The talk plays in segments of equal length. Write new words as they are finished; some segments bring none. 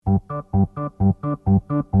Welcome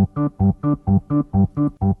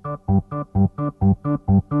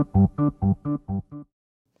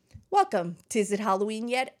to Is It Halloween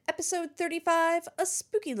Yet? Episode 35, a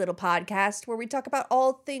spooky little podcast where we talk about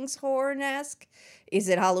all things horror-esque. Is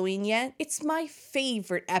it Halloween yet? It's my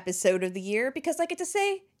favorite episode of the year because I get to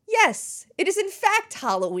say, yes, it is in fact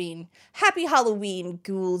Halloween. Happy Halloween,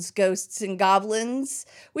 ghouls, ghosts, and goblins.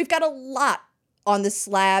 We've got a lot on the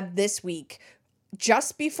slab this week.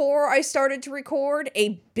 Just before I started to record,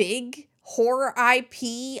 a big horror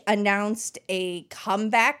IP announced a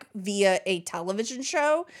comeback via a television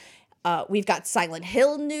show. We've got Silent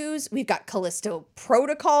Hill news. We've got Callisto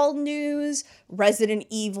Protocol news. Resident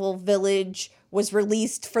Evil Village was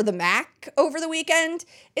released for the Mac over the weekend.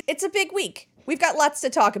 It's a big week. We've got lots to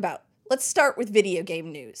talk about. Let's start with video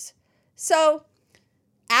game news. So,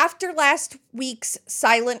 after last week's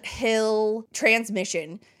Silent Hill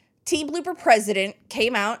transmission, Team Blooper President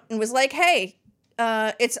came out and was like, hey,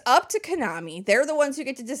 it's up to Konami. They're the ones who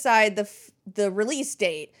get to decide the release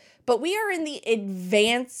date. But we are in the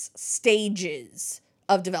advanced stages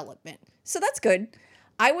of development. So that's good.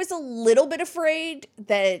 I was a little bit afraid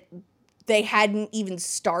that they hadn't even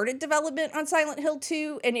started development on Silent Hill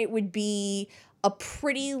 2, and it would be a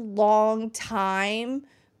pretty long time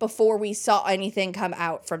before we saw anything come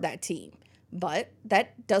out from that team. But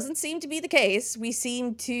that doesn't seem to be the case. We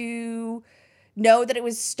seem to know that it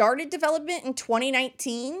was started development in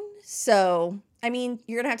 2019. So, I mean,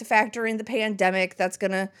 you're going to have to factor in the pandemic. That's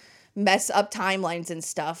going to mess up timelines and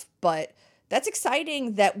stuff. But that's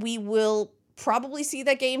exciting that we will probably see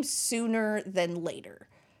that game sooner than later.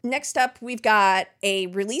 Next up, we've got a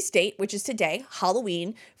release date, which is today,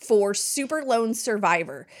 Halloween, for Super Lone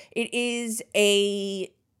Survivor. It is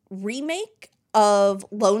a remake of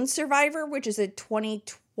Lone Survivor, which is a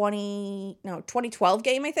 2012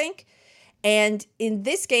 game, I think. And in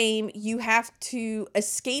this game, you have to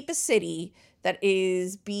escape a city that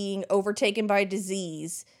is being overtaken by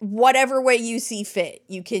disease, whatever way you see fit.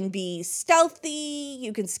 You can be stealthy,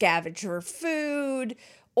 you can scavenge for food,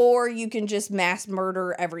 or you can just mass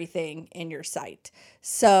murder everything in your sight.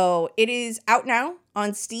 So it is out now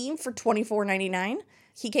on Steam for $24.99.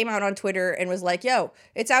 He came out on Twitter and was like, yo,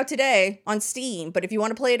 it's out today on Steam, but if you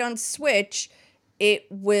want to play it on Switch, it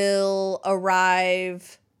will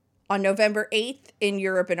arrive on November 8th in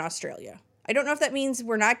Europe and Australia. I don't know if that means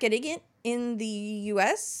we're not getting it in the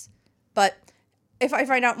US, but if I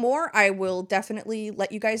find out more, I will definitely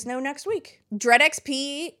let you guys know next week. Dread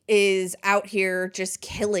XP is out here just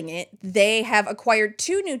killing it. They have acquired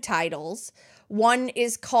 2 new titles. One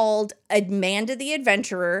is called Amanda the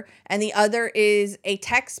Adventurer, and the other is a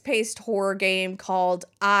text-based horror game called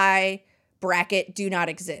Do Not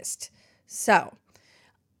Exist. So,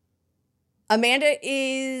 Amanda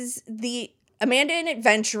and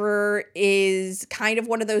Adventurer is kind of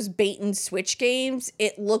one of those bait and switch games.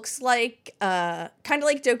 It looks like, kind of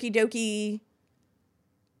like Doki Doki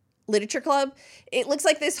Literature Club. It looks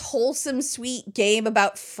like this wholesome, sweet game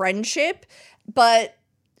about friendship, but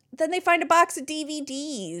then they find a box of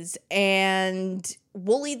DVDs, and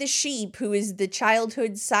Wooly the sheep, who is the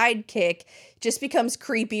childhood sidekick, just becomes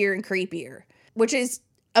creepier and creepier, which is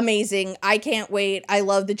amazing. I can't wait. I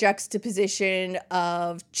love the juxtaposition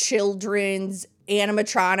of children's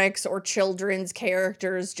animatronics or children's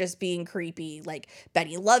characters just being creepy. Like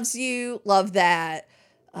Betty Loves You, love that.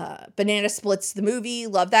 Banana Splits the movie,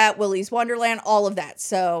 love that. Willy's Wonderland, all of that.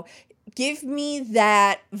 So give me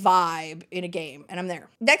that vibe in a game, and I'm there.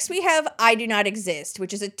 Next, we have I Do Not Exist,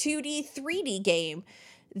 which is a 2D, 3D game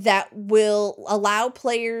that will allow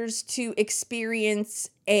players to experience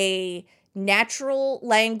a natural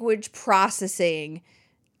language processing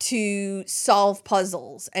to solve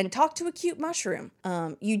puzzles and talk to a cute mushroom.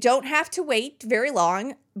 You don't have to wait very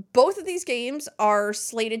long. Both of these games are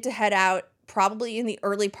slated to head out probably in the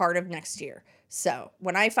early part of next year. So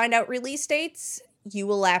when I find out release dates, you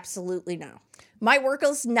will absolutely know. My Work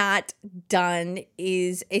Is Not Done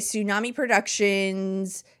is a Tsunami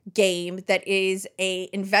Productions game that is a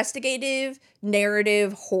investigative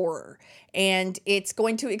narrative horror. And it's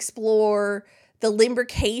going to explore the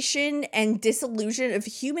limbrication and disillusion of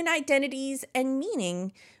human identities and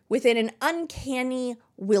meaning within an uncanny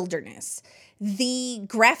wilderness. The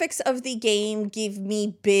graphics of the game give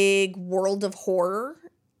me big World of Horror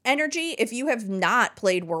energy. If you have not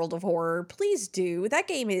played World of Horror, please do. That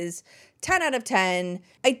game is 10 out of 10.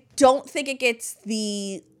 I don't think it gets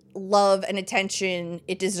the love and attention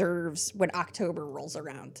it deserves when October rolls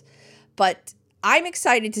around. But I'm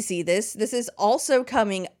excited to see this. This is also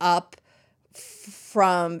coming up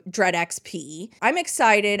from Dread XP. I'm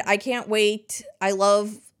excited. I can't wait. I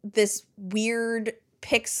love this weird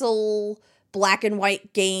pixel black and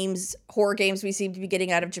white games, horror games we seem to be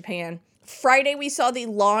getting out of Japan. Friday, we saw the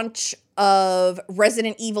launch of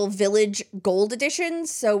Resident Evil Village Gold Edition.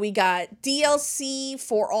 So we got DLC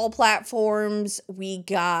for all platforms. We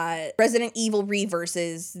got Resident Evil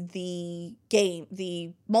Reverses, the game,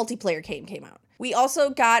 the multiplayer game came out. We also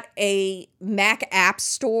got a Mac App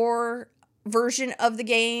Store version of the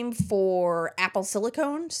game for Apple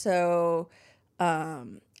Silicon. So M1,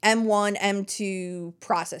 M2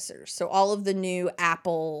 processors. So all of the new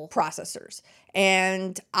Apple processors.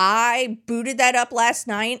 And I booted that up last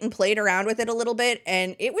night and played around with it a little bit,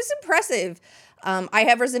 and it was impressive. I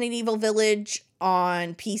have Resident Evil Village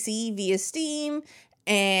on PC via Steam,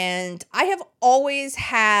 and I have always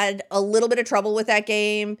had a little bit of trouble with that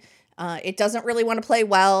game. It doesn't really want to play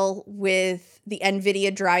well with the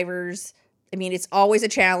NVIDIA drivers. I mean, it's always a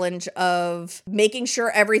challenge of making sure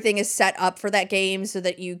everything is set up for that game so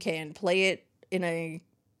that you can play it in a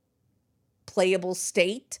playable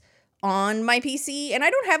state on my PC. And I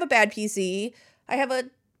don't have a bad PC. I have a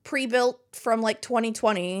pre-built from like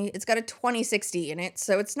 2020. It's got a 2060 in it.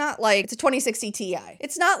 So it's not like it's a 2060 Ti.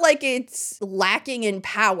 It's not like it's lacking in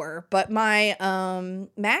power, but my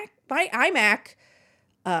iMac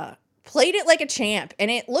played it like a champ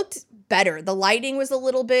and it looked better. The lighting was a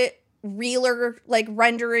little bit realer, like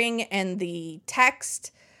rendering, and the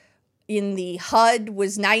text in the HUD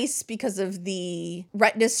was nice because of the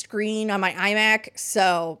Retina screen on my iMac.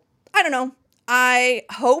 So I don't know. I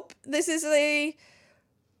hope this is a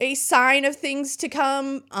sign of things to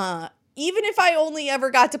come. Even if I only ever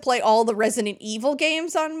got to play all the Resident Evil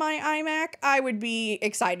games on my iMac, I would be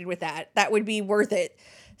excited with that. That would be worth it.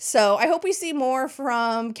 So I hope we see more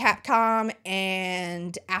from Capcom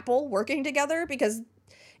and Apple working together, because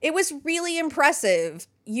it was really impressive.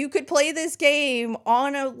 You could play this game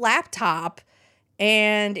on a laptop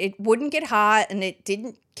and it wouldn't get hot and it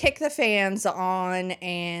didn't kick the fans on,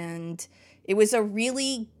 and it was a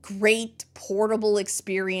really great portable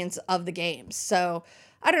experience of the game. So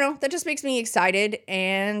I don't know, that just makes me excited.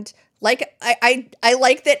 And like I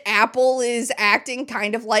like that Apple is acting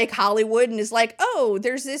kind of like Hollywood and is like, oh,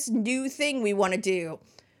 there's this new thing we want to do.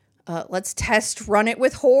 Let's test run it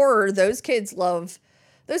with horror. Those kids love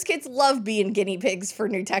being guinea pigs for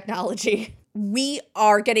new technology. We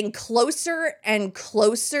are getting closer and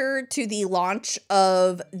closer to the launch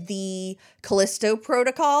of the Callisto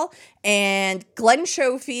Protocol, and Glenn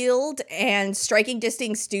Schofield and Striking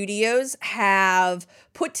Distance Studios have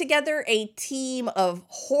put together a team of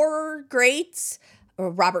horror greats: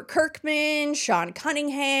 Robert Kirkman, Sean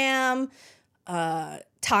Cunningham,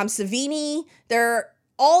 Tom Savini. They're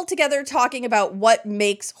all together talking about what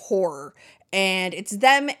makes horror. And it's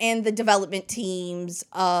them and the development teams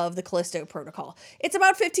of the Callisto Protocol. It's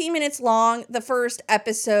about 15 minutes long. The first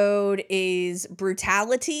episode is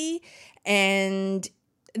Brutality, and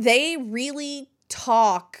they really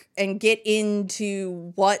talk and get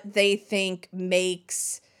into what they think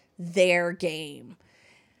makes their game.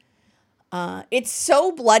 It's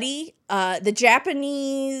so bloody. The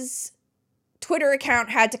Japanese Twitter account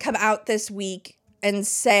had to come out this week and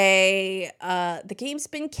say the game's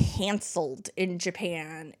been canceled in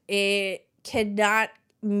Japan. It cannot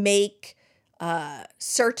make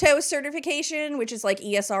CERTO certification, which is like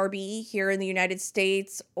ESRB here in the United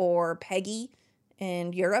States, or PEGI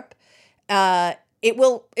in Europe.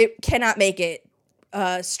 It cannot make it.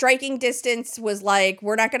 Striking Distance was like,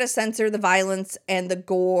 we're not going to censor the violence and the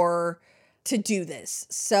gore to do this.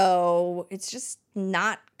 So it's just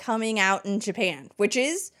not coming out in Japan, which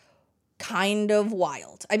is kind of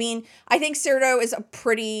wild. I mean, I think CERTO is a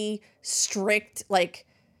pretty strict, like,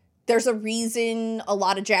 there's a reason a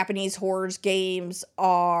lot of Japanese horror games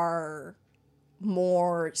are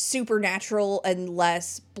more supernatural and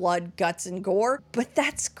less blood, guts, and gore. But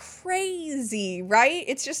that's crazy, right?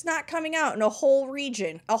 It's just not coming out in a whole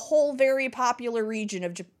region, a whole very popular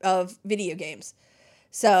region of video games.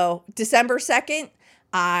 So December 2nd,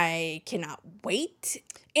 I cannot wait.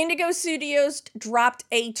 Indigo Studios dropped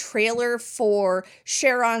a trailer for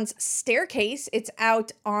Sharon's Staircase. It's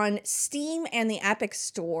out on Steam and the Epic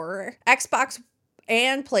Store, Xbox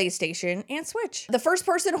and PlayStation and Switch. The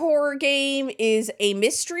first-person horror game is a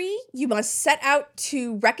mystery. You must set out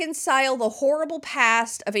to reconcile the horrible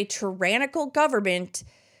past of a tyrannical government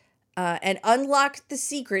and unlock the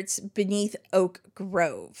secrets beneath Oak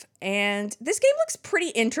Grove. And this game looks pretty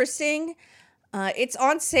interesting. It's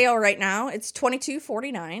on sale right now. It's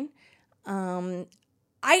 $22.49.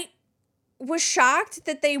 I was shocked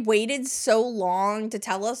that they waited so long to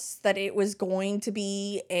tell us that it was going to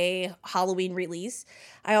be a Halloween release.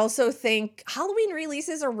 I also think Halloween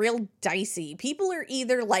releases are real dicey. People are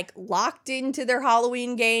either like locked into their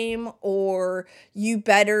Halloween game, or you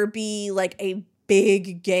better be like a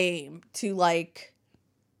big game to like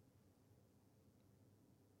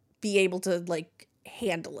be able to like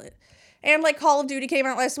handle it. And like Call of Duty came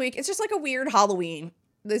out last week. It's just like a weird Halloween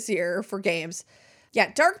this year for games.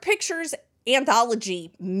 Yeah, Dark Pictures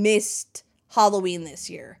Anthology missed Halloween this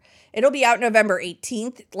year. It'll be out November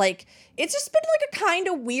 18th. Like, it's just been like a kind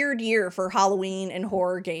of weird year for Halloween and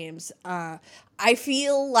horror games. I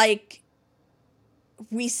feel like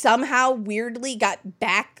we somehow weirdly got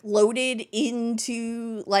backloaded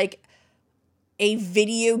into like a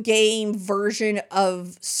video game version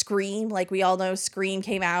of Scream. Like, we all know Scream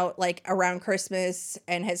came out like around Christmas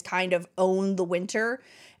and has kind of owned the winter.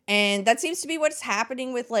 And that seems to be what's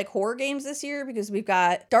happening with like horror games this year, because we've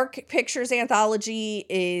got Dark Pictures Anthology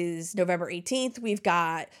is November 18th. We've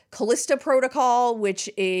got Callisto Protocol, which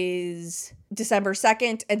is December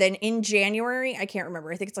 2nd. And then in January, I can't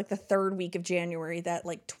remember, I think it's like the third week of January, that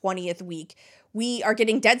like 20th week, we are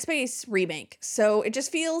getting Dead Space remake. So it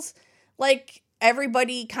just feels like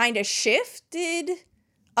everybody kind of shifted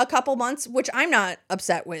a couple months, which I'm not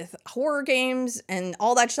upset with. Horror games and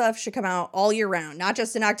all that stuff should come out all year round, not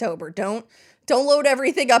just in October. Don't load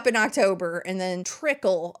everything up in October and then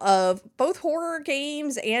trickle of both horror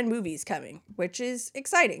games and movies coming, which is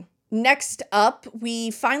exciting. Next up,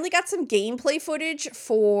 we finally got some gameplay footage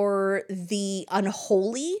for The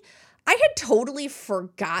Unholy. I had totally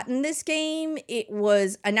forgotten this game. It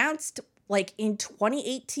was announced like in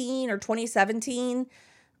 2018 or 2017.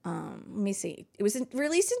 Let me see. It was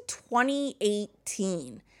released in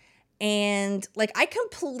 2018. And like, I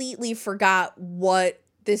completely forgot what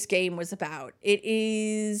this game was about. It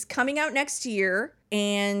is coming out next year,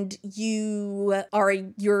 and you're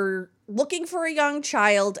looking for a young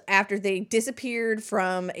child after they disappeared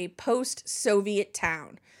from a post-Soviet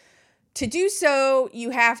town. To do so, you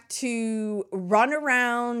have to run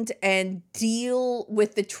around and deal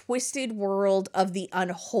with the twisted world of the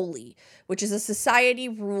unholy, which is a society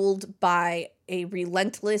ruled by a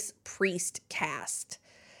relentless priest caste.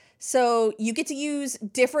 So you get to use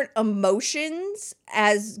different emotions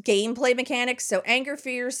as gameplay mechanics. So anger,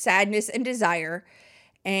 fear, sadness, and desire.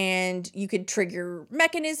 And you could trigger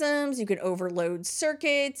mechanisms, you could overload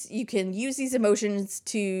circuits, you can use these emotions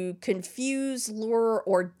to confuse, lure,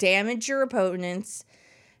 or damage your opponents.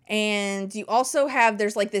 And you also have,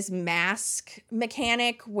 there's like this mask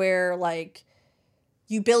mechanic where like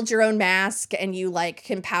you build your own mask and you like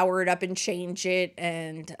can power it up and change it.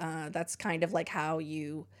 And that's kind of like how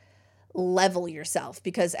you level yourself,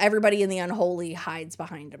 because everybody in the unholy hides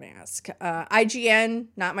behind a mask. IGN,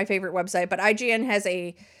 not my favorite website, but IGN has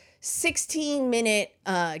a 16-minute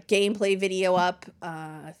gameplay video up.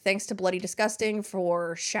 Thanks to Bloody Disgusting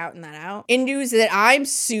for shouting that out. In news that I'm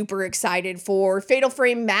super excited for, Fatal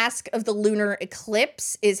Frame Mask of the Lunar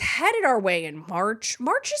Eclipse is headed our way in March.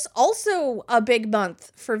 March is also a big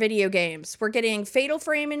month for video games. We're getting Fatal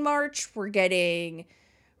Frame in March. We're getting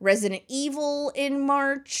Resident Evil in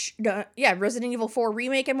March. Resident Evil 4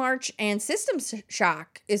 Remake in March. And System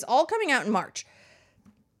Shock is all coming out in March.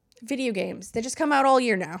 Video games, they just come out all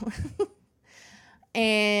year now.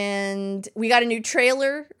 And we got a new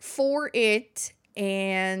trailer for it.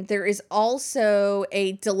 And there is also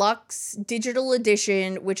a deluxe digital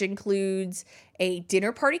edition, which includes a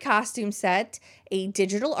dinner party costume set, a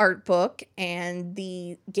digital art book, and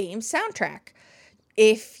the game soundtrack.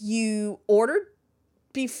 If you ordered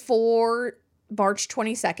before March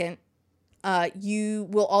 22nd, you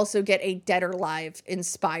will also get a Dead or Alive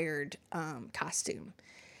inspired costume.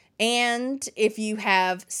 And if you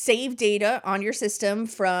have save data on your system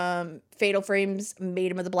from Fatal Frame's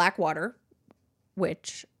Maiden of the Blackwater,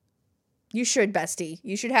 which you should, bestie.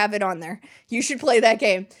 You should have it on there. You should play that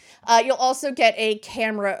game. You'll also get a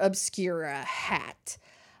Camera Obscura hat.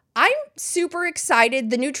 I'm super excited.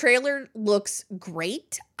 The new trailer looks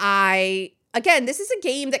great. Again, this is a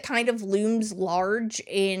game that kind of looms large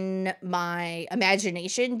in my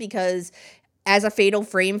imagination because as a Fatal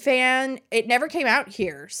Frame fan, it never came out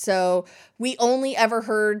here. So we only ever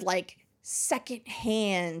heard like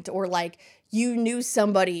secondhand, or like you knew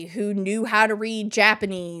somebody who knew how to read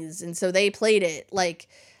Japanese and so they played it. Like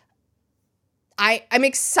I'm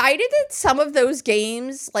excited that some of those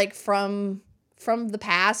games like from the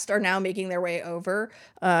past are now making their way over.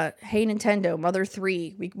 Hey Nintendo, Mother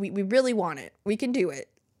 3, we really want it. We can do it.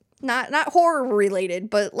 Not horror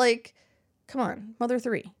related, but like, come on, Mother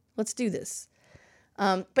 3, let's do this.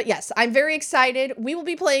 But yes, I'm very excited. We will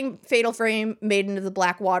be playing Fatal Frame Maiden of the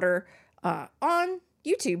Blackwater on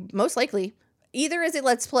YouTube, most likely. Either as a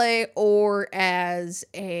Let's Play or as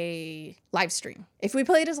a live stream. If we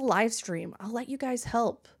play it as a live stream, I'll let you guys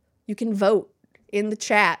help. You can vote in the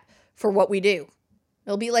chat for what we do.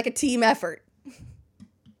 It'll be like a team effort.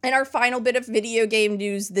 And our final bit of video game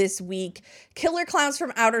news this week, Killer Clowns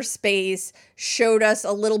from Outer Space showed us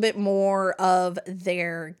a little bit more of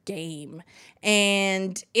their game.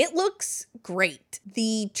 And it looks great.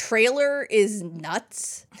 The trailer is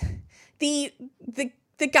nuts. The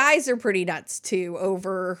guys are pretty nuts too,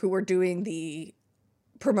 over who are doing the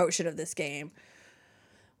promotion of this game.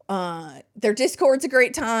 Their Discord's a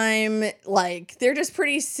great time. Like, they're just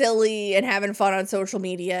pretty silly and having fun on social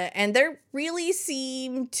media. And they really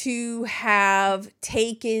seem to have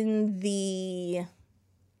taken the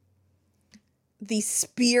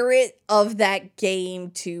spirit of that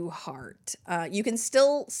game to heart. You can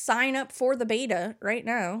still sign up for the beta right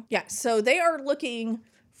now. Yeah, so they are looking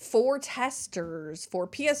for testers for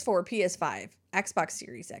PS4, PS5, Xbox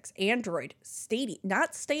Series X, Android, Stadia,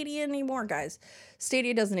 not Stadia anymore, guys.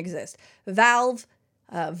 Stadia doesn't exist. Valve,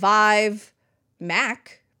 Vive,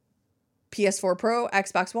 Mac, PS4 Pro,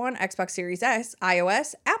 Xbox One, Xbox Series S,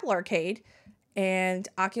 iOS, Apple Arcade, and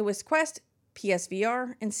Oculus Quest,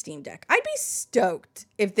 PSVR, and Steam Deck. I'd be stoked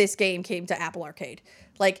if this game came to Apple Arcade.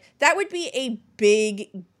 Like, that would be a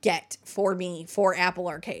big get for me for Apple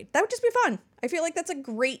Arcade. That would just be fun. I feel like that's a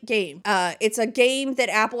great game. It's a game that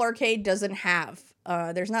Apple Arcade doesn't have.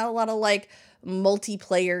 There's not a lot of, like,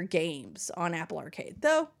 multiplayer games on Apple Arcade.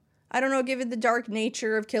 Though, I don't know, given the dark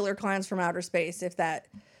nature of Killer Clowns from Outer Space, if that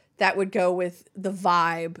would go with the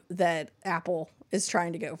vibe that Apple is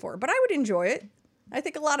trying to go for. But I would enjoy it. I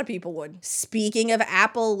think a lot of people would. Speaking of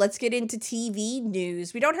Apple, let's get into TV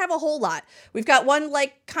news. We don't have a whole lot. We've got one,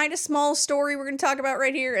 like, kind of small story we're going to talk about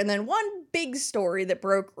right here, and then one big story that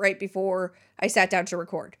broke right before I sat down to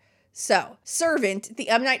record. So, Servant, the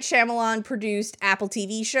M. Night Shyamalan produced Apple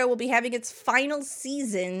TV show, will be having its final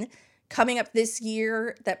season coming up this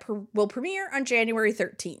year that will premiere on January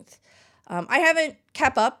 13th. I haven't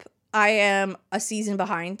kept up. I am a season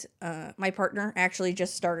behind. My partner actually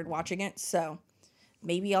just started watching it, so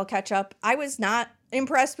maybe I'll catch up. I was not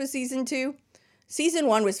impressed with season 2. Season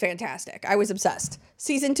 1 was fantastic. I was obsessed.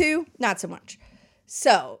 Season 2, not so much.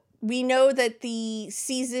 So, we know that this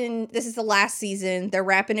is the last season. They're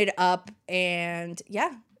wrapping it up, and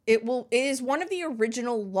yeah, it is one of the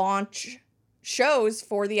original launch shows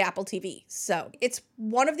for the Apple TV. So, it's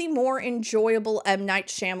one of the more enjoyable M. Night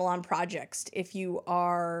Shyamalan projects if you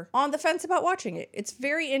are on the fence about watching it. It's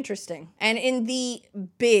very interesting. And in the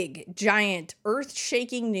big, giant,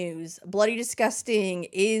 earth-shaking news, Bloody Disgusting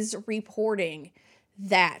is reporting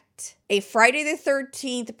that a Friday the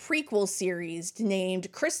 13th prequel series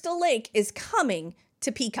named Crystal Lake is coming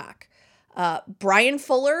to Peacock. Brian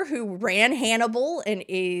Fuller, who ran Hannibal and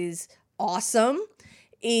is awesome,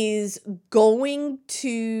 is going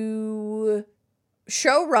to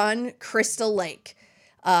showrun Crystal Lake.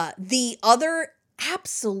 The other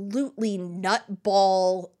absolutely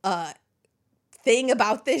nutball thing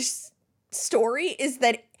about this story is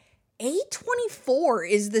that A24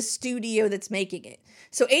 is the studio that's making it.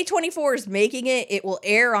 So A24 is making it. It will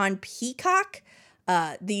air on Peacock.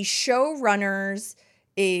 The showrunners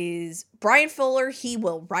is Brian Fuller. He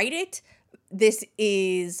will write it. This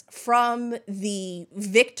is from the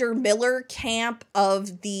Victor Miller camp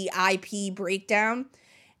of the IP breakdown.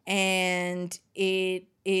 And it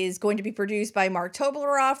is going to be produced by Mark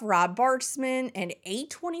Tobleroff, Rob Bartzman, and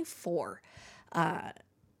A24.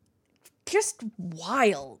 Just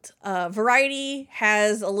wild. Variety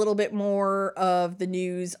has a little bit more of the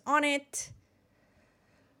news on it.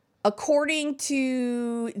 According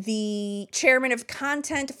to the chairman of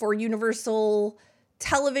content for Universal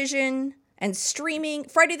Television and Streaming,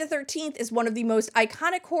 Friday the 13th is one of the most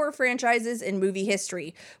iconic horror franchises in movie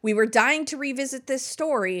history. We were dying to revisit this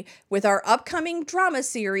story with our upcoming drama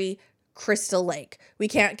series, Crystal Lake. We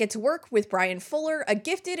can't get to work with Brian Fuller, a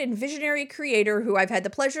gifted and visionary creator who I've had the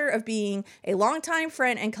pleasure of being a longtime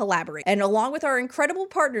friend and collaborator, and along with our incredible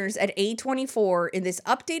partners at A24 in this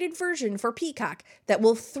updated version for Peacock that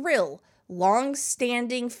will thrill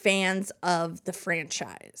long-standing fans of the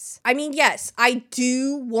franchise. I mean, yes, I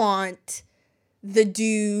do want the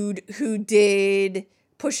dude who did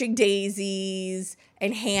Pushing Daisies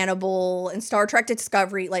and Hannibal and Star Trek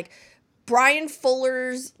Discovery, like, Brian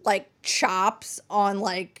Fuller's, like, chops on,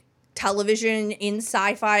 like, television in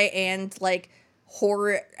sci-fi and, like,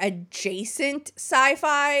 horror adjacent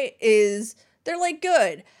sci-fi they're, like,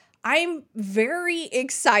 good. I'm very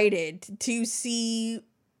excited to see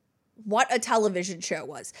what a television show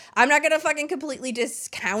was. I'm not going to fucking completely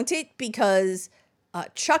discount it because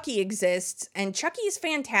Chucky exists and Chucky is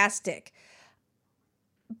fantastic.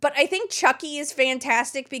 But I think Chucky is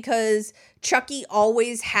fantastic because Chucky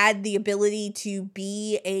always had the ability to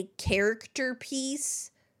be a character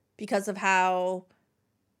piece because of how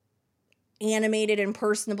animated and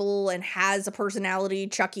personable and has a personality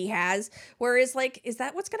Chucky has. Whereas, like, is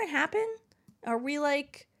that what's going to happen? Are we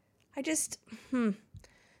like,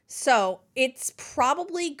 So it's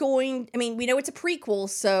probably going, I mean, we know it's a prequel,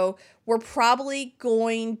 so we're probably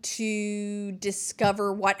going to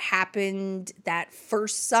discover what happened that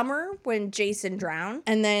first summer when Jason drowned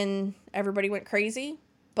and then everybody went crazy.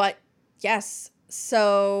 But yes,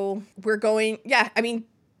 so we're going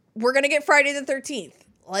to get Friday the 13th.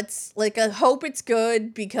 Let's hope it's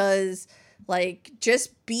good because like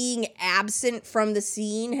just being absent from the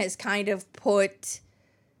scene has kind of put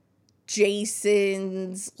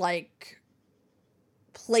Jason's like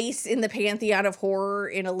place in the pantheon of horror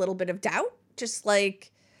in a little bit of doubt. Just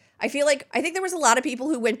like I think there was a lot of people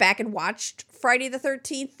who went back and watched Friday the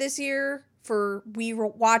 13th this year for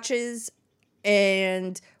watches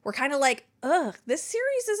and were kind of like, ugh, this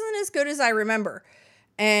series isn't as good as I remember.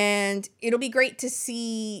 And it'll be great to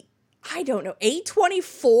see, I don't know,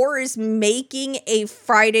 A24 is making a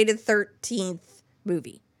Friday the 13th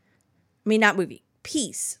movie. I mean, not movie,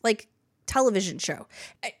 piece, like television show.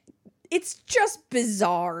 It's just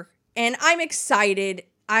bizarre. And I'm excited.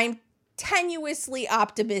 I'm tenuously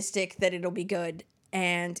optimistic that it'll be good.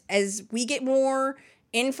 And as we get more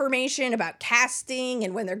information about casting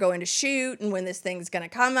and when they're going to shoot and when this thing's going to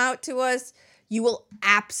come out to us, you will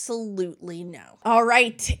absolutely know. All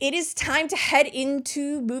right, it is time to head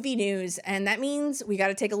into movie news, and that means we got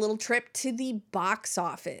to take a little trip to the box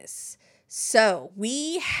office. So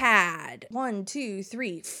we had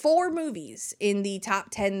 4 movies in the top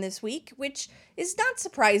 10 this week, which is not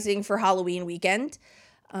surprising for Halloween weekend.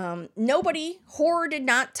 Horror did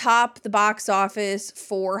not top the box office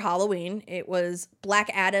for Halloween. It was Black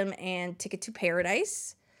Adam and Ticket to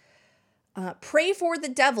Paradise. Pray for the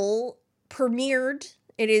Devil premiered.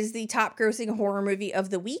 It is the top grossing horror movie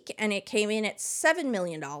of the week, and it came in at $7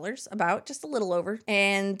 million, about just a little over.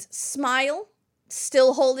 And Smile,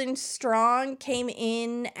 still holding strong, came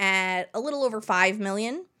in at a little over $5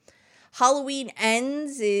 million. Halloween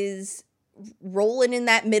Ends is rolling in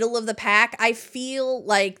that middle of the pack. I feel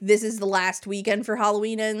like this is the last weekend for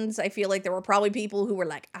Halloween Ends. I feel like there were probably people who were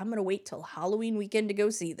like, I'm going to wait till Halloween weekend to go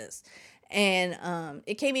see this. And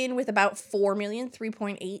it came in with about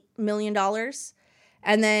 $3.8 million.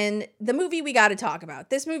 And then the movie we got to talk about.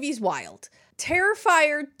 This movie's wild.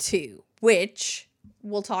 Terrifier 2, which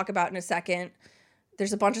we'll talk about in a second.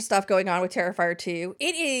 There's a bunch of stuff going on with Terrifier 2.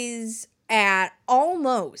 It is at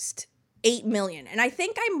almost 8 million. And I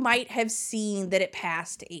think I might have seen that it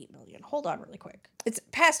passed 8 million. Hold on really quick. It's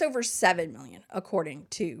passed over 7 million, according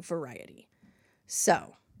to Variety.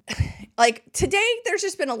 So, like, today, there's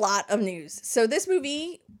just been a lot of news. So this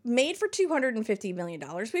movie made for $250 million.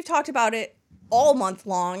 We've talked about it all month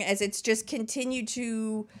long as it's just continued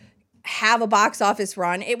to have a box office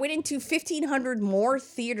run. It went into 1,500 more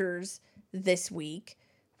theaters this week,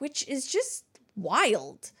 which is just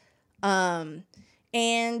wild. And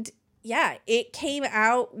yeah, it came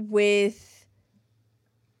out with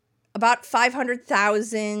about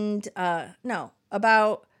 500,000,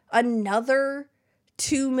 about another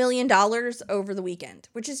 $2 million over the weekend,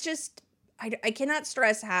 which is just, I cannot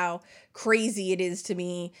stress how crazy it is to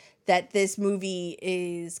me that this movie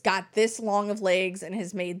is got this long of legs and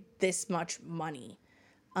has made this much money.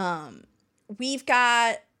 We've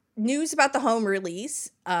got news about the home release.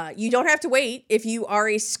 You don't have to wait. If you are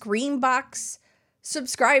a Screambox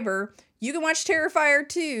subscriber, you can watch Terrifier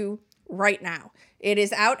 2 right now. It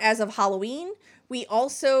is out as of Halloween. We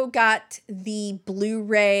also got the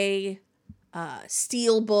Blu-ray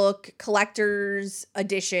Steelbook collector's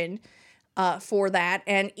edition for that,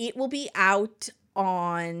 and it will be out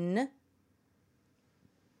on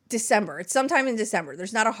December. It's sometime in December.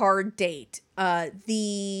 There's not a hard date.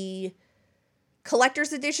 The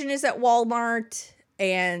collector's edition is at Walmart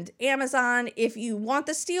and Amazon. If you want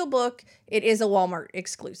the Steelbook, it is a Walmart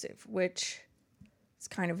exclusive, which is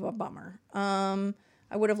kind of a bummer.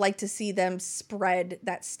 I would have liked to see them spread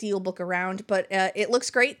that Steelbook around, but it looks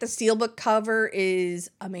great. The Steelbook cover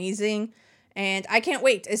is amazing, and I can't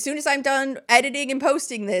wait. As soon as I'm done editing and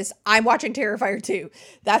posting this, I'm watching Terrifier 2.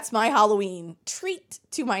 That's my Halloween treat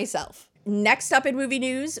to myself. Next up in movie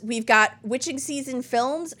news, we've got Witching Season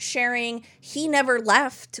Films sharing He Never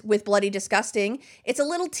Left with Bloody Disgusting. It's a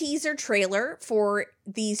little teaser trailer for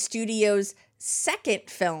the studio's second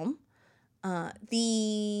film.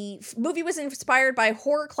 The movie was inspired by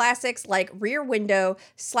horror classics like Rear Window,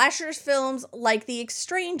 slashers films like The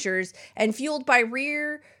Extrangers, and fueled by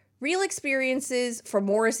real experiences from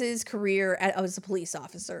Morris's career as a police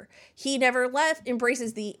officer. He Never Left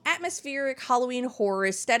embraces the atmospheric Halloween horror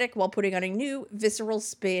aesthetic while putting on a new, visceral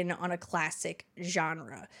spin on a classic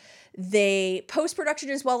genre. Post-production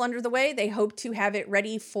is well under the way. They hope to have it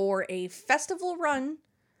ready for a festival run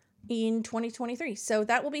in 2023. So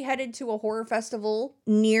that will be headed to a horror festival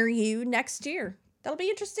near you next year. That'll be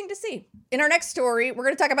interesting to see. In our next story, we're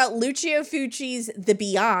going to talk about Lucio Fucci's The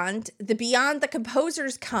Beyond. The Beyond, the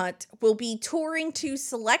composer's cut, will be touring to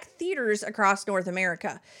select theaters across North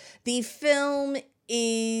America. The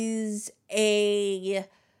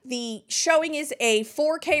showing is a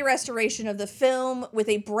 4K restoration of the film with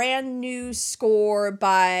a brand new score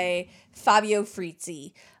by Fabio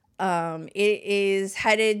Frizzi. It is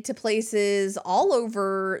headed to places all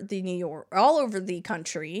over the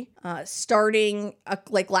country, starting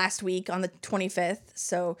like last week on the 25th.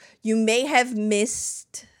 So you may have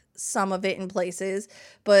missed some of it in places,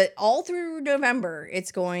 but all through November,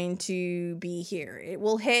 it's going to be here. It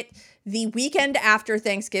will hit the weekend after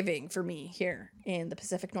Thanksgiving for me here in the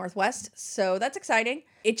Pacific Northwest. So that's exciting.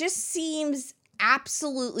 It just seems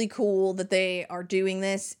absolutely cool that they are doing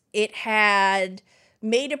this. It had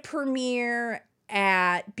made a premiere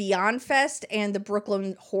at Beyond Fest and the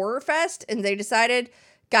Brooklyn Horror Fest, and they decided,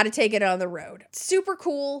 got to take it on the road. Super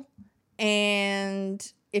cool,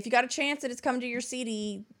 and if you got a chance that it's coming to your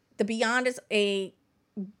city, The Beyond is a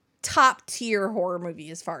top-tier horror movie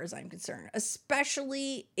as far as I'm concerned,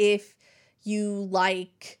 especially if you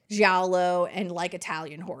like giallo and like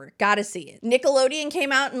Italian horror. Gotta see it. Nickelodeon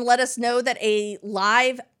came out and let us know that a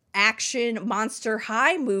live-action Monster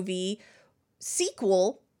High movie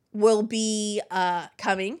sequel will be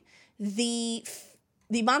coming. The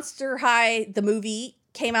Monster High, the movie,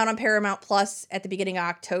 came out on Paramount Plus at the beginning of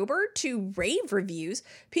October to rave reviews.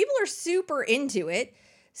 People are super into it.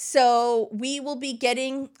 So we will be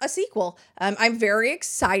getting a sequel. I'm very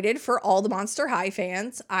excited for all the Monster High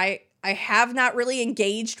fans. I have not really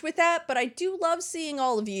engaged with that, but I do love seeing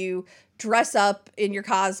all of you dress up in your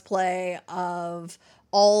cosplay of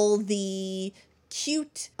all the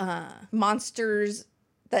cute monsters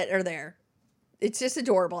that are there. It's just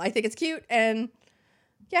adorable. I think it's cute, and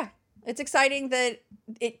yeah, it's exciting that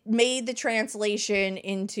it made the translation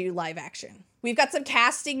into live action. We've got some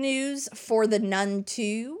casting news for The Nun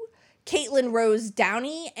 2. Caitlin Rose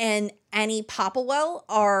Downey and Annie Popplewell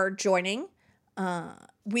are joining.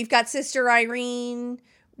 We've got Sister Irene,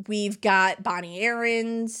 we've got Bonnie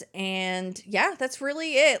Aarons, and yeah, that's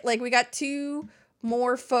really it. Like, we got 2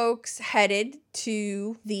 more folks headed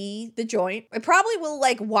to the joint. I probably will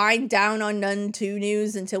like wind down on Nun 2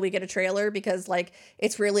 news until we get a trailer, because like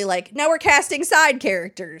it's really like, now we're casting side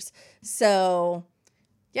characters. So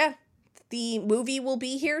yeah, the movie will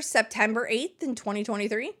be here September 8th in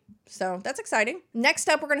 2023. So that's exciting. Next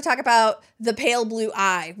up, we're going to talk about The Pale Blue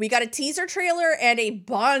Eye. We got a teaser trailer and a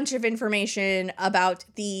bunch of information about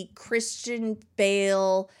the Christian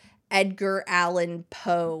Bale, Edgar Allan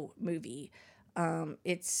Poe movie.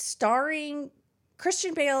 It's starring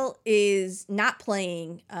Christian Bale is not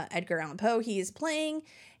playing Edgar Allan Poe. He is playing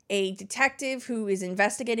a detective who is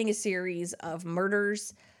investigating a series of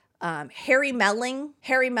murders. Harry Melling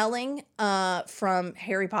from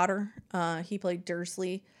Harry Potter. He played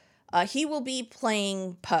Dursley. He will be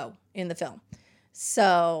playing Poe in the film.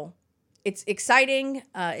 So it's exciting.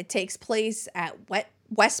 It takes place at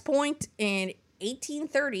West Point in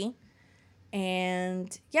 1830.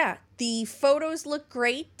 And yeah, the photos look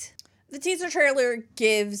great. The teaser trailer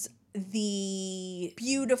gives the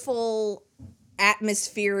beautiful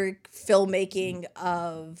atmospheric filmmaking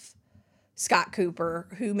of Scott Cooper,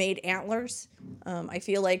 who made Antlers. I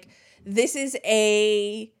feel like this is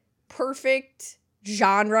a perfect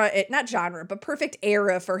perfect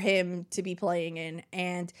era for him to be playing in,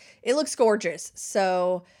 and it looks gorgeous.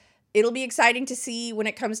 So it'll be exciting to see when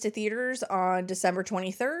it comes to theaters on December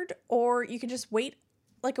 23rd, or you can just wait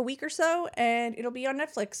like a week or so and it'll be on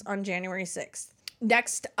Netflix on January 6th.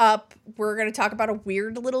 Next up, we're going to talk about a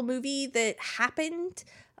weird little movie that happened.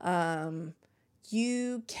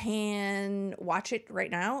 You can watch it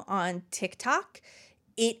right now on TikTok.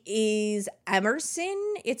 It is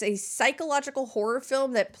Emerson. It's a psychological horror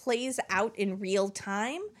film that plays out in real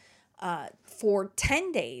time for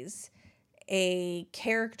 10 days. A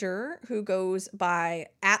character who goes by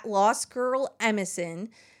 @LostGirl Emerson,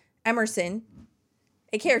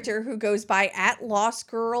 a character who goes by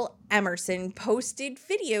 @LostGirl Emerson posted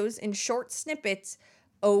videos in short snippets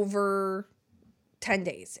over 10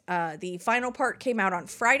 days. The final part came out on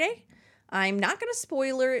Friday. I'm not going to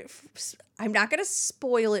spoil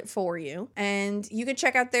it for you. And you can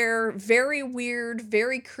check out their very weird,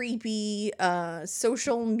 very creepy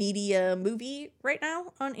social media movie right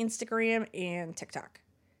now on Instagram and TikTok.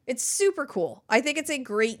 It's super cool. I think it's a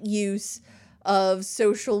great use of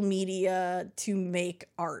social media to make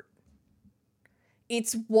art.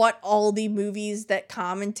 It's what all the movies that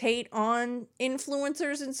commentate on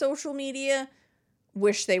influencers and social media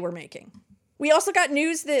wish they were making. We also got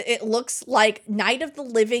news that it looks like Night of the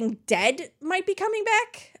Living Dead might be coming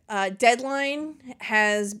back. Deadline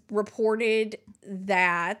has reported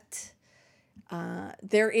that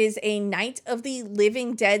there is a Night of the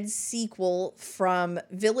Living Dead sequel from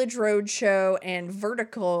Village Roadshow and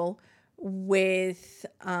Vertical with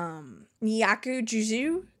Miyako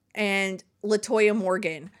Juzu and LaToya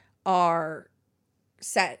Morgan are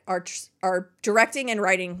directing and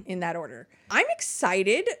writing in that order. I'm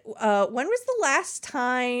excited. When was the last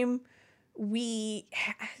time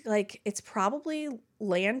it's probably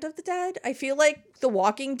Land of the Dead? I feel like The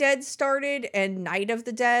Walking Dead started and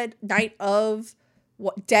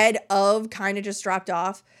Dead of kind of just dropped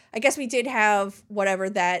off. I guess we did have whatever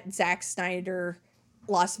that Zack Snyder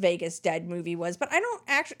Las Vegas Dead movie was, but I don't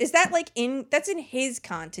actually, is that that's in his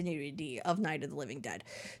continuity of Night of the Living Dead.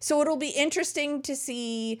 So it'll be interesting to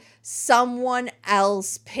see someone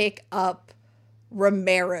else pick up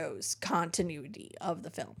Romero's continuity of the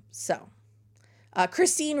film. So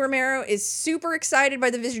Christine Romero is super excited by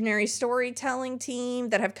the visionary storytelling team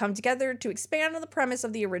that have come together to expand on the premise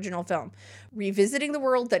of the original film. Revisiting the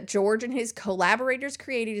world that George and his collaborators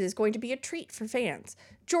created is going to be a treat for fans.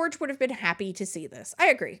 George would have been happy to see this. I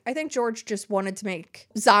agree. I think George just wanted to make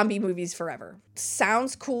zombie movies forever.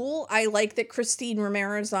 Sounds cool. I like that Christine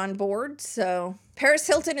Romero's on board, so... Paris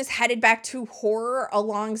Hilton is headed back to horror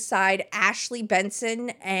alongside Ashley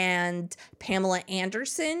Benson and Pamela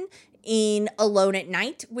Anderson in Alone at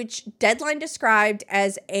Night, which Deadline described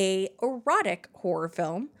as a erotic horror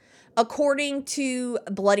film. According to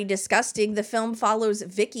Bloody Disgusting, the film follows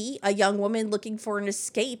Vicky, a young woman looking for an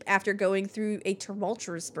escape after going through a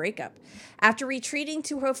tumultuous breakup. After retreating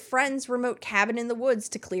to her friend's remote cabin in the woods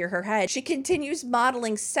to clear her head, she continues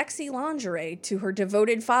modeling sexy lingerie to her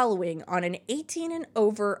devoted following on an 18 and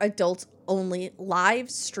over adults-only live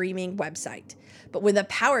streaming website. But when the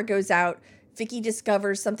power goes out, Vicky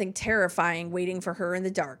discovers something terrifying waiting for her in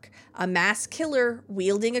the dark. A mass killer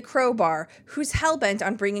wielding a crowbar who's hellbent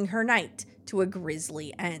on bringing her night to a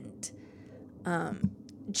grisly end.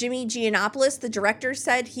 Jimmy Giannopoulos, the director,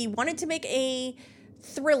 said he wanted to make a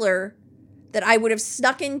thriller that I would have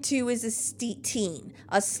snuck into as a teen.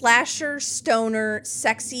 A slasher, stoner,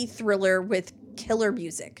 sexy thriller with killer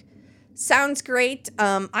music. Sounds great.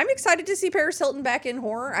 I'm excited to see Paris Hilton back in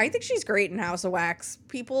horror. I think she's great in House of Wax.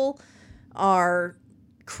 People are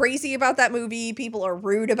crazy about that movie. People are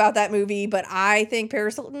rude about that movie, but I think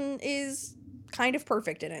Paris Hilton is kind of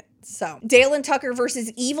perfect in it. So, Dale and Tucker versus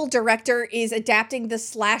Evil director is adapting the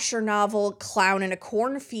slasher novel Clown in a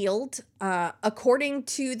Cornfield. According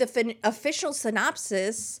to the official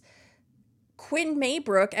synopsis, Quinn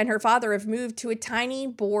Maybrook and her father have moved to a tiny,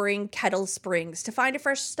 boring Kettle Springs to find a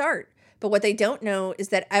fresh start. But what they don't know is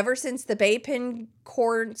that ever since the Bay Pin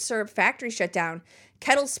corn syrup factory shut down,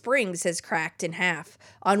 Kettle Springs has cracked in half.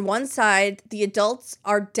 On one side, the adults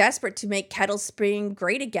are desperate to make Kettle Spring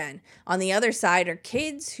great again. On the other side are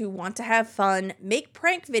kids who want to have fun, make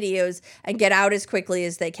prank videos, and get out as quickly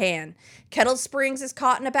as they can. Kettle Springs is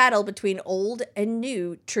caught in a battle between old and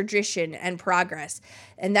new tradition and progress.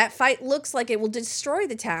 And that fight looks like it will destroy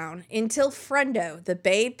the town until Friendo, the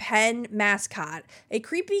Bay Pen mascot, a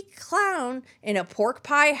creepy clown in a pork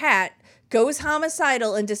pie hat, goes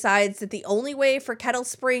homicidal and decides that the only way for Kettle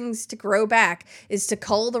Springs to grow back is to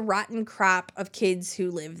cull the rotten crop of kids who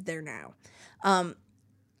live there now.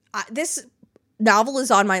 This novel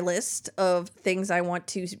is on my list of things I want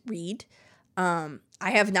to read. I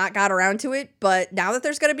have not got around to it, but now that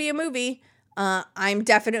there's going to be a movie, I'm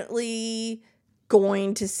definitely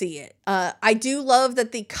going to see it. I do love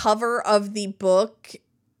that the cover of the book,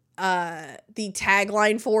 the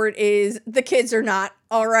tagline for it is, "The kids are not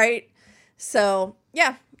all right." So,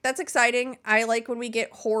 yeah, that's exciting. I like when we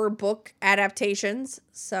get horror book adaptations.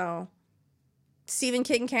 So, Stephen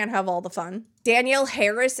King can't have all the fun. Danielle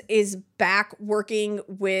Harris is back working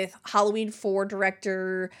with Halloween 4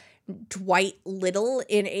 director Dwight Little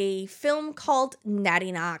in a film called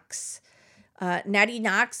Natty Knox. Natty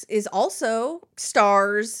Knox is also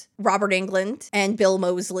stars Robert Englund and Bill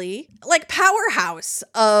Moseley. Like, powerhouse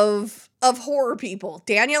of horror people.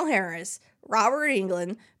 Danielle Harris, Robert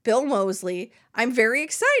Englund, Bill Moseley. I'm very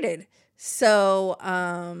excited.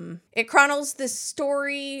 So it chronicles the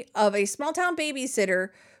story of a small town babysitter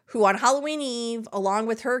who on Halloween Eve, along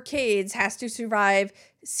with her kids, has to survive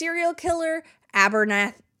serial killer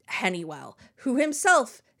Abernath Hennywell, who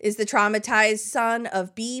himself is the traumatized son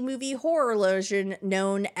of B-movie horror legend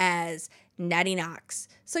known as Natty Knox.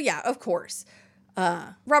 So yeah, of course.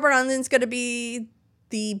 Robert Englund's going to be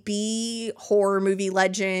the B horror movie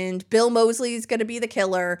legend. Bill Moseley's going to be the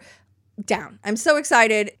killer. Down. I'm so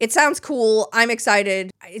excited. It sounds cool. I'm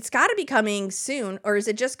excited. It's got to be coming soon, or is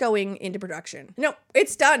it just going into production? No,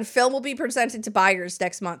 it's done. Film will be presented to buyers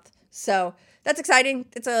next month. So that's exciting.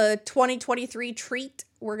 It's a 2023 treat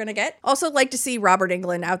we're going to get. Also like to see Robert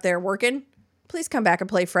Englund out there working. Please come back and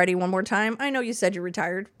play Freddy one more time. I know you said you're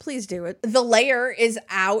retired. Please do it. The Lair is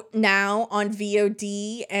out now on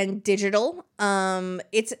VOD and digital.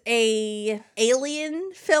 It's a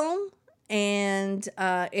alien film. And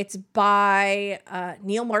it's by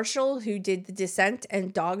Neil Marshall, who did The Descent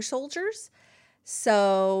and Dog Soldiers.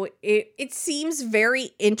 So it seems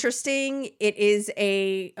very interesting. It is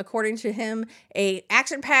according to him, a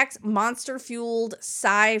action-packed, monster-fueled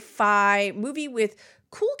sci-fi movie with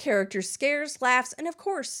cool characters, scares, laughs, and of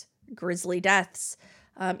course, grisly deaths.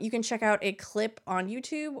 You can check out a clip on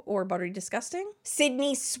YouTube or Buttery Disgusting.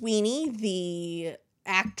 Sydney Sweeney, the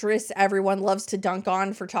actress everyone loves to dunk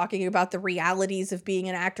on for talking about the realities of being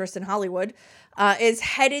an actress in Hollywood, is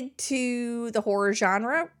headed to the horror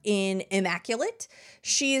genre in Immaculate.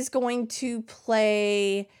 She is going to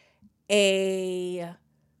play a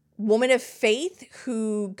woman of faith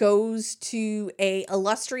who goes to a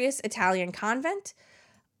illustrious Italian convent.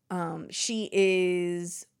 She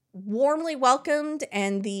is warmly welcomed,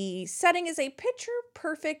 and the setting is a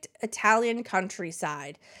picture-perfect Italian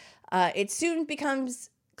countryside. It soon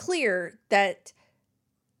becomes clear that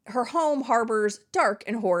her home harbors dark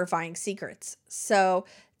and horrifying secrets. So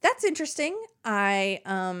that's interesting.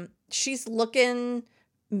 She's looking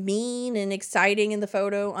mean and exciting in the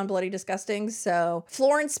photo on Bloody Disgusting. So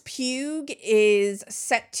Florence Pugh is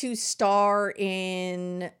set to star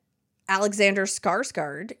in Alexander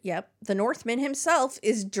Skarsgård. Yep. The Northman himself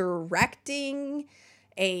is directing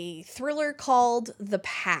a thriller called The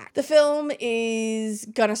Pact. The film is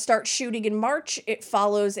gonna start shooting in March. It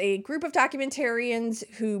follows a group of documentarians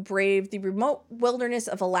who brave the remote wilderness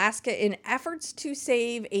of Alaska in efforts to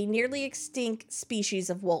save a nearly extinct species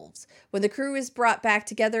of wolves. When the crew is brought back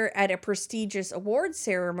together at a prestigious awards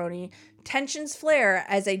ceremony, tensions flare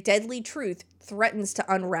as a deadly truth threatens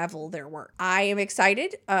to unravel their work. I am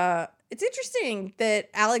excited. It's interesting that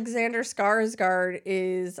Alexander Skarsgård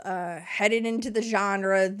is headed into the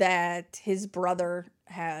genre that his brother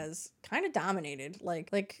has kind of dominated.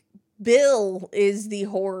 Like Bill is the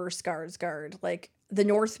horror Skarsgård. Like The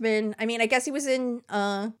Northman. I mean, I guess he was in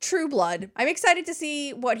True Blood. I'm excited to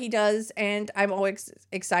see what he does, and I'm always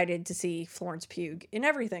excited to see Florence Pugh in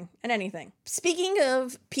everything and anything. Speaking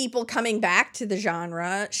of people coming back to the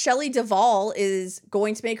genre, Shelley Duvall is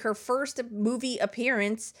going to make her first movie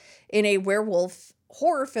appearance in a werewolf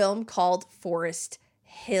horror film called Forest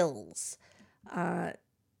Hills.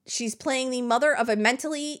 She's playing the mother of a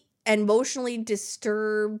mentally and emotionally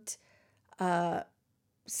disturbed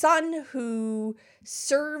son who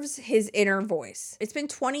serves his inner voice. It's been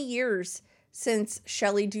 20 years since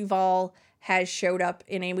Shelley Duvall has showed up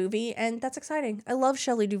in a movie, and that's exciting. I love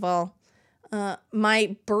Shelley Duvall.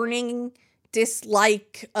 My burning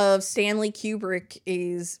dislike of Stanley Kubrick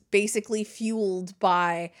is basically fueled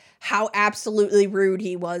by how absolutely rude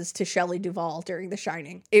he was to Shelley Duvall during The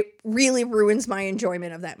Shining. It really ruins my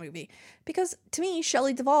enjoyment of that movie. Because to me,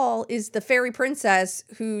 Shelley Duvall is the fairy princess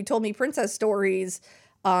who told me princess stories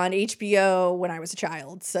on HBO when I was a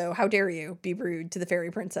child. So how dare you be rude to the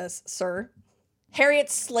fairy princess, sir?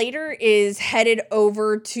 Harriet Slater is headed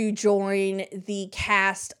over to join the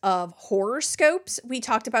cast of Horoscopes. We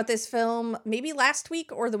talked about this film maybe last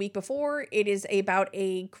week or the week before. It is about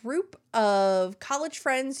a group of college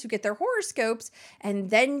friends who get their horoscopes and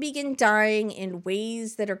then begin dying in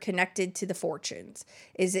ways that are connected to the fortunes.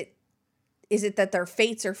 Is it that their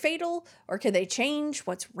fates are fatal, or can they change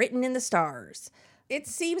what's written in the stars? It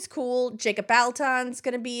seems cool. Jacob Balton's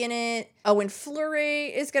going to be in it. Owen Fleury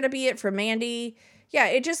is going to be it for Mandy. Yeah,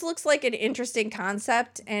 it just looks like an interesting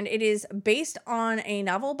concept, and it is based on a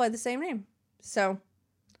novel by the same name. So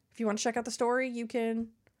if you want to check out the story, you can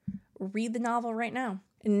read the novel right now.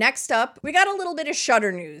 Next up, we got a little bit of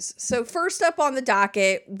Shudder news. So first up on the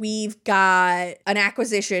docket, we've got an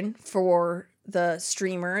acquisition for the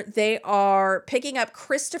streamer. They are picking up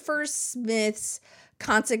Christopher Smith's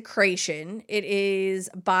Consecration. It is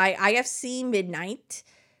by IFC Midnight.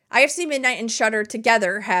 IFC Midnight and Shudder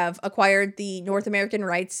together have acquired the North American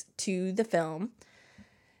rights to the film.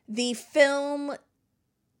 The film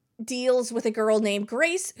deals with a girl named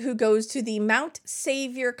Grace who goes to the Mount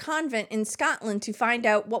Saviour Convent in Scotland to find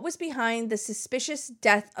out what was behind the suspicious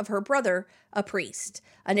death of her brother, a priest.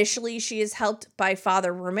 Initially, she is helped by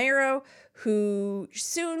Father Romero, who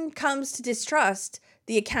soon comes to distrust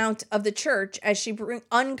the account of the church as she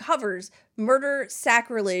uncovers murder,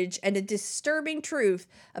 sacrilege, and a disturbing truth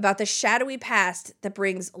about the shadowy past that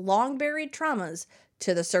brings long-buried traumas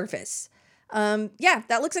to the surface.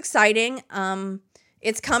 That looks exciting.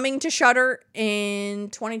 It's coming to Shudder in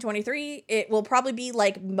 2023. It will probably be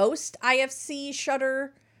like most IFC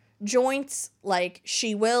Shudder joints, like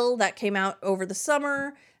She Will, that came out over the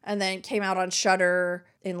summer and then came out on Shudder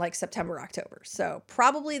in like September, October. So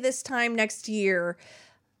probably this time next year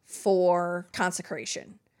for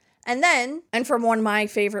Consecration. And from one of my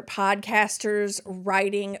favorite podcasters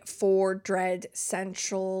writing for Dread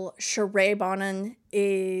Central, Sheree Bonan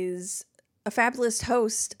is a fabulous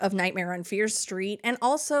host of Nightmare on Fear Street and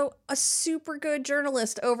also a super good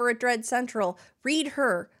journalist over at Dread Central. Read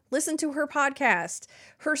her, listen to her podcast.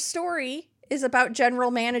 Her story is about general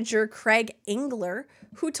manager Craig Engler,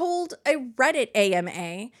 who told a Reddit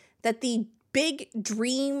AMA that the big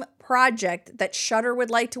dream project that Shudder would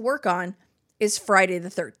like to work on is Friday the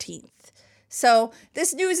 13th. So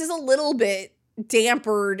this news is a little bit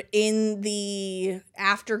dampered in the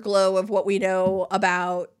afterglow of what we know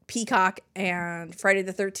about Peacock and Friday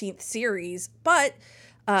the 13th series, but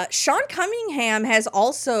Sean Cunningham has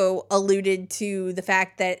also alluded to the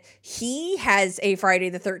fact that he has a Friday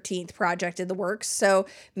the 13th project in the works, so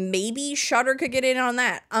maybe Shudder could get in on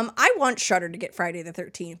that. I want Shudder to get Friday the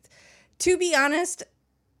 13th. To be honest,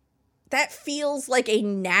 that feels like a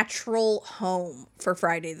natural home for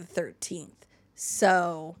Friday the 13th.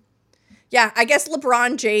 So, yeah, I guess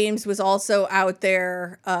LeBron James was also out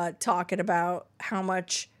there talking about how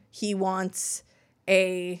much he wants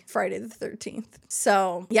a Friday the 13th.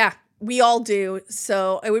 So, yeah, we all do.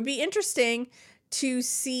 So, it would be interesting to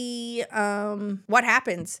see what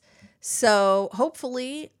happens. So,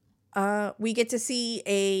 hopefully, we get to see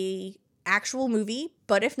a actual movie.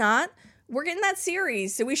 But if not, we're getting that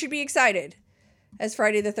series. So, we should be excited as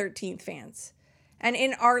Friday the 13th fans. And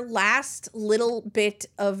in our last little bit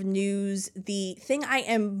of news, the thing I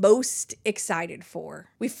am most excited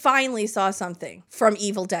for, we finally saw something from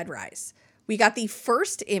Evil Dead Rise. We got the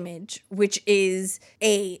first image, which is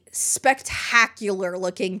a spectacular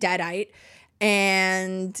looking Deadite,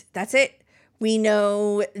 and that's it. We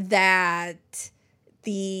know that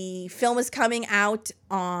the film is coming out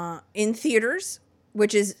in theaters,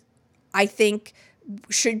 which is, I think,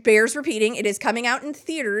 bears repeating. It is coming out in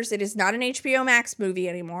theaters. It is not an HBO Max movie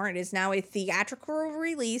anymore. It is now a theatrical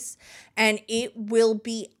release, and it will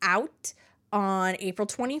be out on April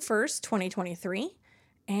 21st, 2023.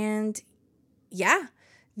 And yeah,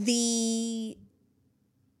 they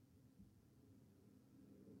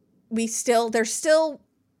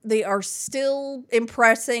are still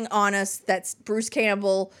impressing on us that Bruce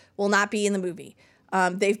Campbell will not be in the movie.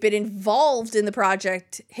 They've been involved in the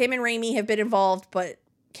project. Him and Raimi have been involved, but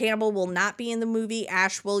Campbell will not be in the movie.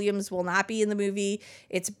 Ash Williams will not be in the movie.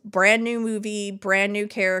 It's brand new movie, brand new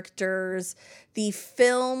characters. The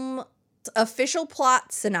film official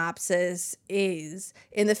plot synopsis is,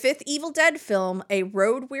 in the fifth Evil Dead film, a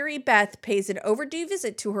road-weary Beth pays an overdue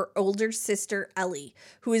visit to her older sister, Ellie,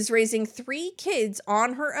 who is raising 3 kids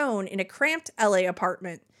on her own in a cramped LA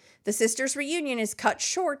apartment. The sisters' reunion is cut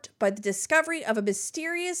short by the discovery of a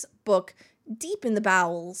mysterious book deep in the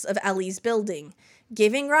bowels of Ellie's building,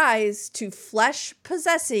 giving rise to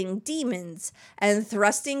flesh-possessing demons and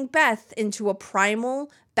thrusting Beth into a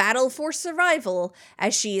primal battle for survival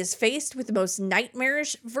as she is faced with the most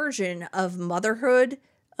nightmarish version of motherhood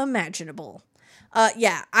imaginable.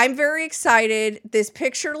 I'm very excited. This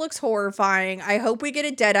picture looks horrifying. I hope we get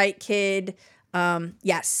a Deadite kid.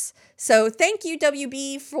 Yes. So thank you,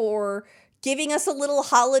 WB, for giving us a little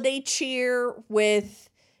holiday cheer with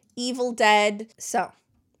Evil Dead. So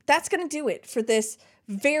that's going to do it for this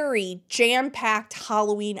very jam-packed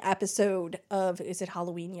Halloween episode of Is It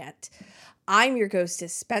Halloween Yet? I'm your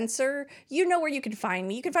ghostess, Spencer. You know where you can find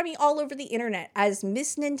me. You can find me all over the internet as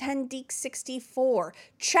Miss Nintendeek64.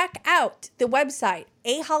 Check out the website,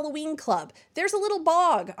 A Halloween Club. There's a little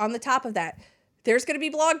blog on the top of that. There's going to be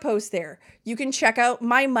blog posts there. You can check out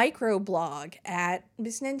my micro blog at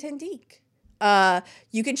Miss Nintendeek.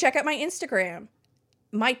 You can check out my Instagram,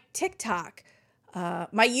 my TikTok.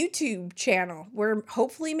 my YouTube channel, where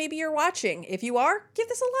hopefully maybe you're watching. If you are, give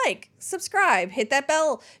this a like, subscribe, hit that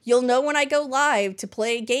bell. You'll know when I go live to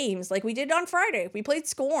play games like we did on Friday. We played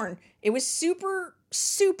Scorn. It was super,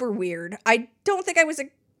 super weird. I don't think I was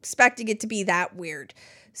expecting it to be that weird.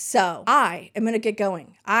 So I am going to get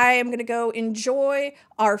going. I am going to go enjoy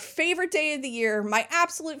our favorite day of the year, my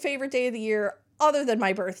absolute favorite day of the year, other than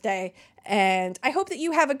my birthday. And I hope that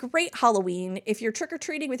you have a great Halloween. If you're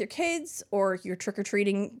trick-or-treating with your kids or you're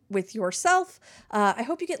trick-or-treating with yourself, I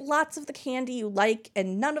hope you get lots of the candy you like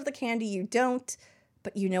and none of the candy you don't.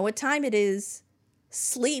 But you know what time it is.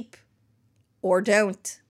 Sleep or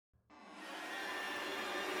don't.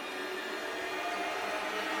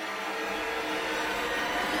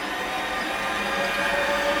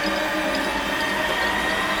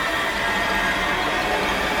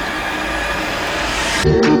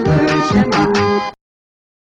 Super Shema.